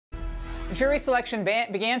Jury selection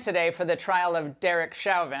began today for the trial of Derek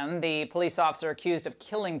Chauvin, the police officer accused of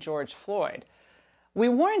killing George Floyd. We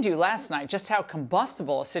warned you last night just how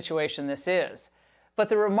combustible a situation this is, but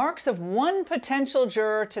the remarks of one potential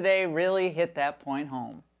juror today really hit that point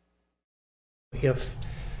home. If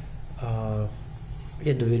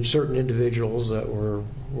certain individuals that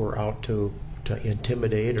were out to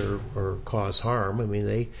intimidate or cause harm, I mean,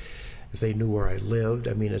 if they knew where I lived,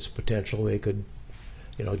 I mean, it's potential they could,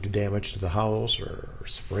 do damage to the house or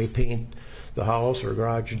spray paint the house or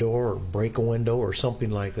garage door or break a window or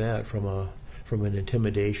something like that from an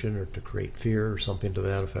intimidation or to create fear or something to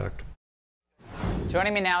that effect.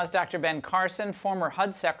 Joining me now is Dr. Ben Carson, former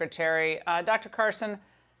HUD secretary. Dr. Carson,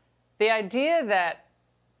 the idea that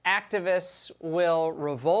activists will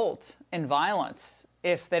revolt in violence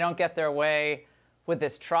if they don't get their way with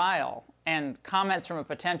this trial, and comments from a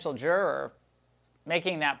potential juror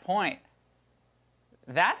making that point,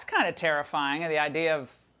 that's kind of terrifying, the idea of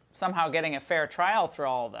somehow getting a fair trial through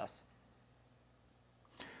all of this.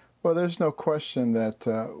 Well, there's no question that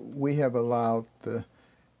we have allowed the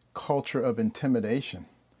culture of intimidation.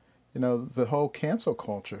 The whole cancel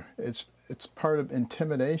culture, it's part of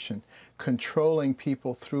intimidation, controlling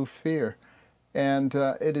people through fear. And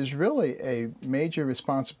it is really a major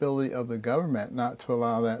responsibility of the government not to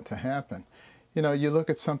allow that to happen. You look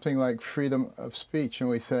at something like freedom of speech and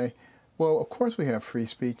we say, well, of course we have free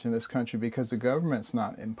speech in this country because the government's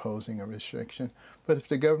not imposing a restriction. But if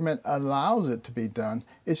the government allows it to be done,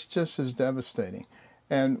 it's just as devastating.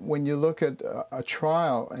 And when you look at a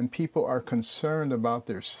trial and people are concerned about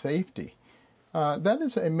their safety, that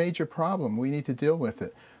is a major problem. We need to deal with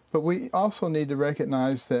it. But we also need to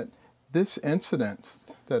recognize that this incident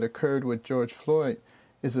that occurred with George Floyd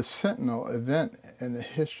is a sentinel event in the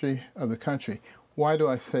history of the country. Why do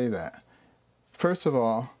I say that? First of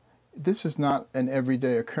all, this is not an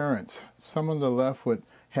everyday occurrence. Some on the left would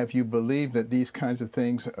have you believe that these kinds of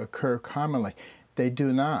things occur commonly. They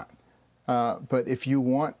do not. But if you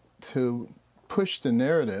want to push the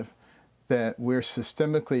narrative that we're a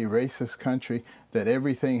systemically racist country, that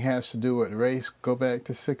everything has to do with race, go back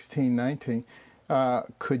to 1619,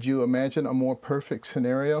 could you imagine a more perfect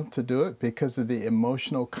scenario to do it because of the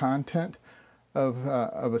emotional content of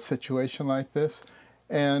a situation like this?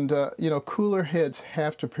 And, cooler heads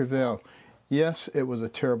have to prevail. Yes, it was a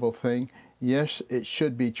terrible thing. Yes, it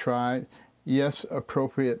should be tried. Yes,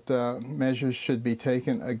 appropriate measures should be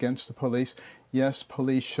taken against the police. Yes,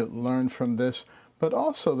 police should learn from this. But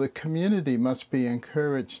also the community must be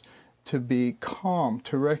encouraged to be calm,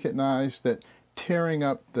 to recognize that tearing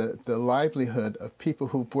up the livelihood of people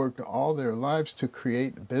who've worked all their lives to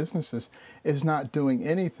create businesses is not doing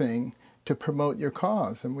anything to promote your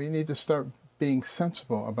cause. And we need to start being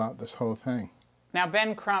sensible about this whole thing. Now,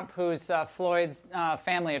 Ben Crump, who's Floyd's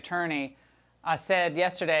family attorney, said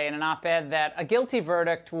yesterday in an op-ed that a guilty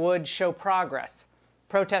verdict would show progress.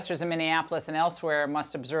 Protesters in Minneapolis and elsewhere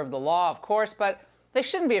must observe the law, of course, but they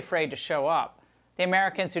shouldn't be afraid to show up. The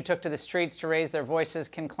Americans who took to the streets to raise their voices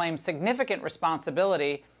can claim significant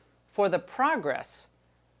responsibility for the progress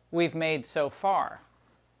we've made so far.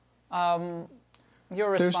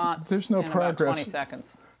 Your response there's no in progress. About 20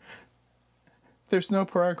 seconds. There's no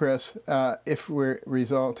progress if we're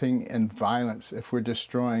resulting in violence, if we're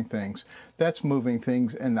destroying things. That's moving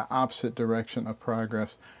things in the opposite direction of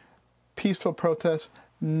progress. Peaceful protests,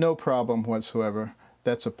 no problem whatsoever.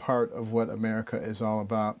 That's a part of what America is all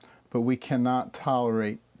about. But we cannot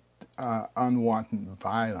tolerate unwanted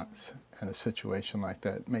violence in a situation like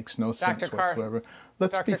that. It makes no sense whatsoever.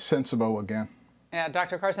 Let's be sensible again. Yeah,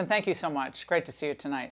 Dr. Carson, thank you so much. Great to see you tonight.